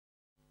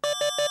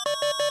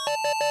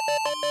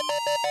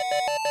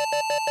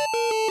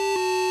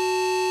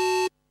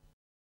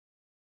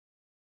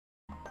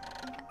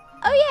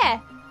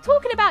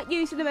talking about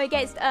using them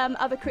against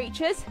other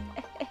creatures.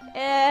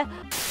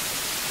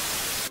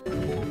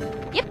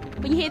 Yep,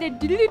 when you hear the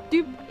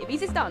do-do-do-do, it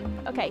means it's done.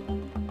 Okay.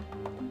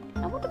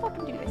 I wonder if I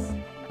can do this.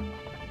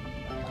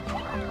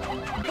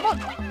 Come on!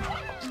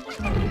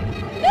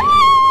 No!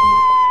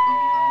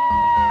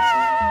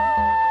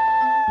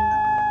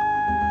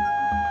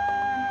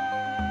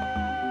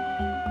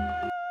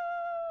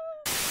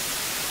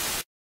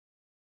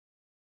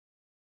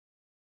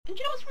 And do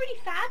you know what's really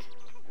sad?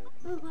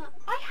 What?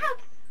 I have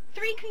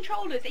 3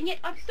 controllers and yet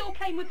I'm still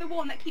playing with the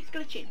one that keeps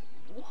glitching.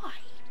 Why?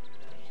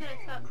 Should I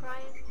start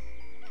crying?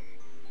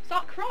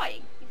 Start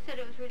crying? You said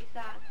it was really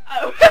sad.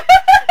 Oh.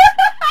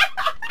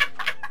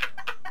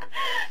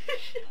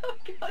 Oh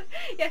god.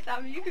 Yes,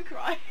 Sam, you can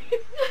cry.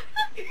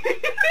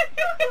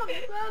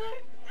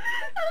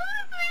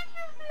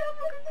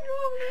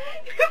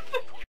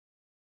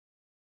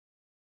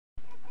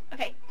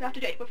 Okay, we have to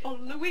do it. We're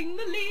following the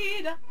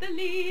leader, the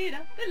leader,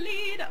 the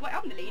leader. Wait,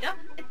 I'm the leader.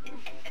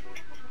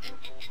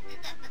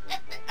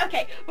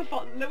 Okay, we're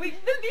following the leader.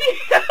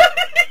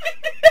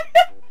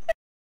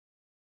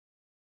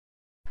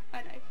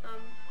 I know.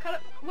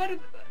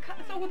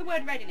 Song with the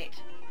word red in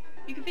it.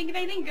 You can think of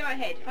anything, go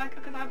ahead.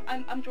 Because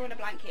I'm drawing a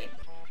blank here.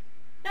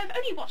 No, I've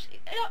only watched it.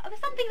 There's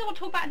some things I want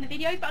to talk about in the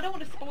videos, but I don't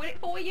want to spoil it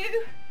for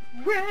you.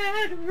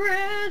 Red,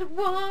 red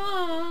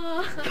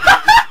wine.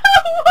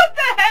 What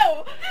the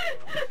hell?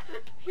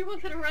 You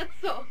wanted a red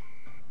song.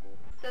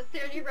 That's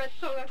the only red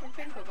song I can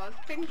think of. I was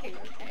thinking,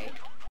 okay.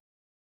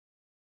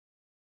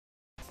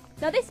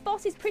 Now this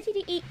boss is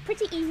pretty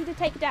easy to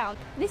take down.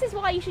 This is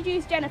why you should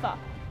use Jennifer.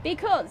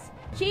 Because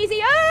she's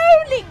the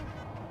only...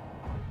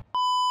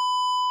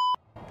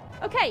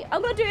 Okay,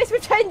 I'm going to do this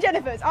with 10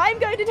 Jennifers. I'm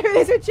going to do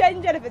this with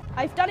 10 Jennifers.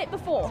 I've done it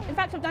before. In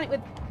fact, I've done it with...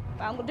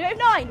 Well, I'm going to do it with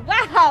 9.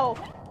 Wow!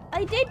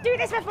 I did do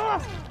this before.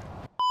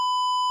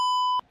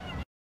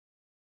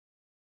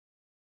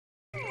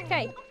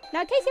 Okay,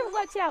 now in case you haven't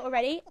worked it out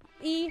already,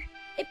 the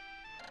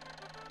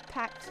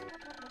impact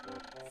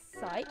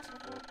site...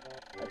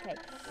 Okay.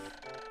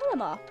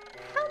 Wilma,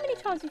 how many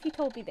times have you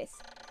told me this?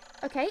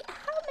 Okay,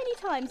 how many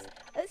times?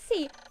 Let's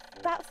see,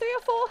 about 3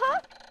 or 4,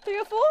 huh? 3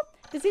 or 4?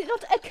 Does it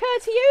not occur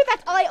to you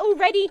that I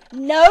already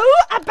know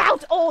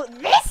about all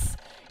this?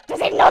 Does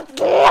it not?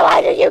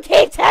 Why do you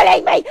keep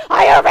telling me?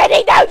 I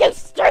already know, you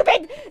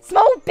stupid,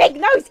 small,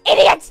 big-nosed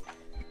idiot! It's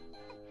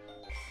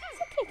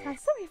okay, guys.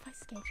 Sorry if I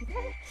scared you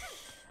there.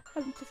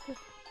 I'm just going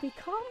to be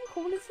calm,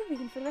 cool, and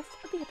serene for the rest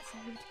of the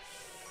episode.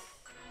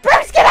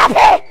 Bruce, get up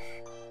here!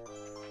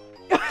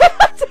 I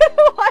don't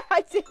know why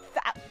I did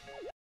that.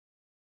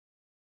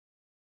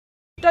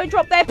 Don't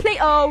drop there, please.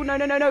 Oh, no,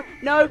 no, no, no,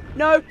 no,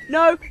 no,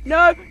 no,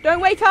 no.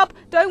 Don't wake up.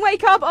 Don't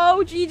wake up.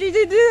 Oh, gee.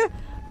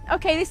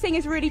 Okay, this thing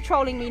is really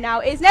trolling me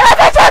now. It's never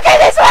been talking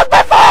this long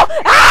before.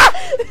 Ah!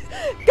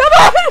 Come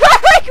on,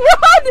 Rick,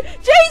 run!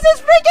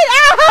 Jesus freaking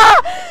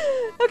ah!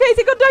 Okay,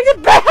 so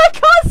conducted back. I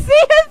can't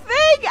see a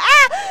thing.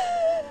 Ah!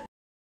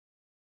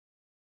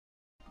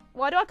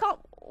 Why do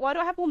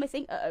I have one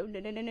missing? Uh-oh,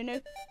 no.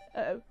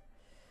 Uh-oh.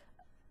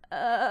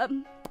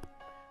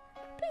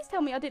 Please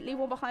tell me I didn't leave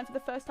one behind for the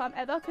first time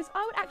ever, because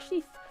I would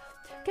actually...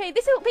 Okay,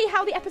 this will be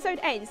how the episode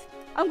ends.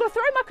 I'm going to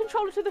throw my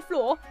controller to the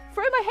floor,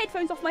 throw my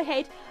headphones off my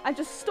head, and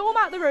just storm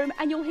out the room,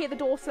 and you'll hear the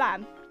door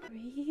slam.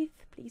 Breathe.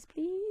 Please,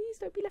 please.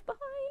 Don't be left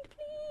behind.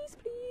 Please,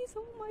 please.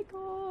 Oh my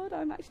god.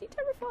 I'm actually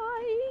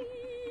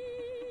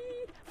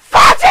terrified.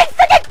 Farting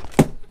friggin'...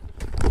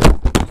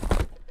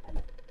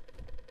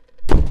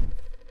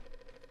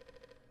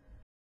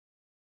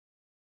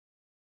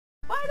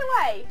 By the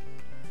way,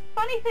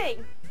 funny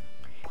thing.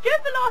 Do you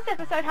remember the last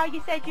episode how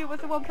you said you was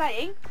the one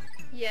playing?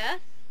 Yes.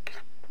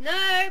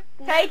 No.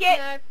 Take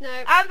it.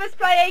 No. Amber's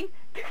playing.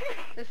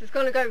 This is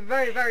going to go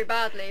very, very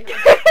badly. Oh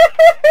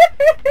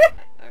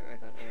my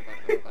god.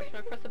 Should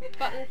I press a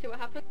button and see what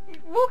happens?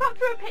 Walk up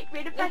to a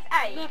Pikmin and press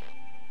A. No.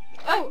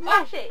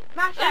 Mash it.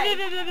 Mash A.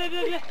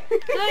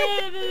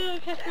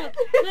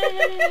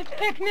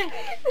 Pikmin.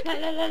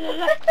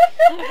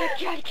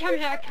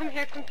 Come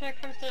here.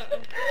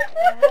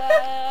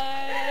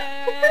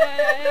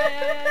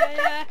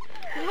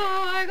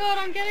 Oh my god,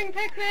 I'm getting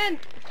Pikmin!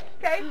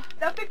 Okay,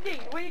 now 15.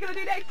 What are you going to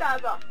do next,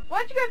 Amber? Why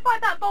don't you go and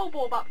find that bulb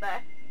up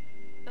there?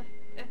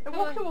 And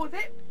walk towards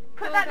it.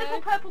 Put that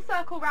little purple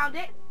circle around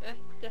it.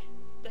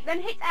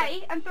 Then hit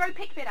A and throw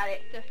Pikmin at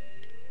it.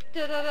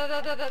 Move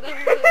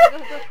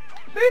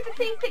the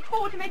C stick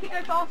forward to make it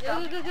go faster. Oh,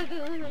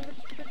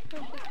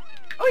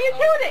 you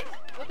killed it!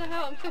 What the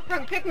hell? I'm still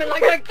throwing Pikmin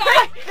like a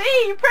guy! Press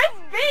B! Press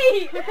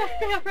B!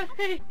 I press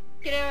B!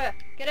 Get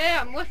here!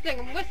 I'm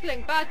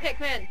whistling! Bad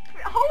Pikmin!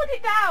 Hold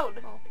it down!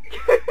 Oh.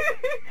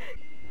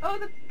 Oh,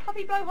 the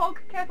puppy blowhog,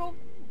 careful.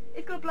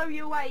 It's gonna blow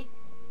you away.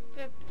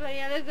 Bloody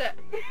hell is it?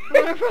 I'm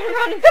gonna run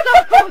around in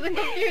circles and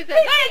confuse it. Hit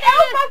the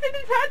L button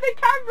and turn the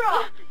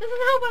camera! There's an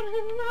L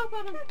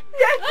button!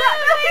 Yes,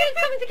 it's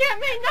coming to get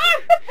me! No!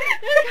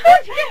 It's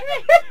coming to get me!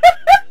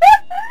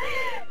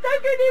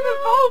 Don't go near the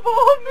bulb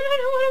orb! I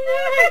don't know what I'm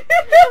doing!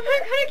 Oh my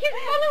god, it keeps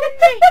following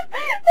me!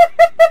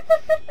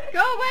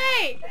 Go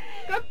away!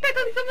 Go pick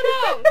on someone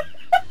else!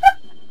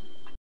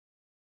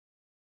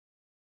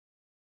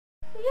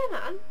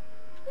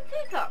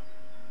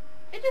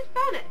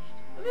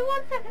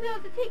 1 second there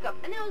was a teacup,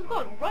 and then it was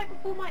gone right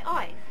before my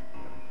eyes.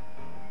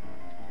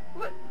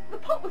 What? The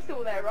pot was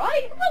still there,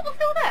 right? The pot was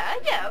still there,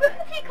 yeah, but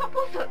the teacup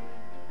wasn't.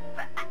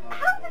 But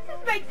how does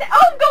this make sense?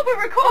 Oh God,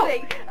 we're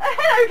recording!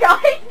 Hello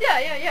guys!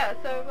 Yeah,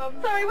 so,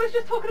 Sorry, we was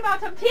just talking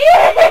about tea!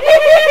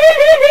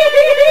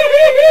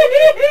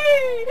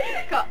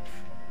 Cups.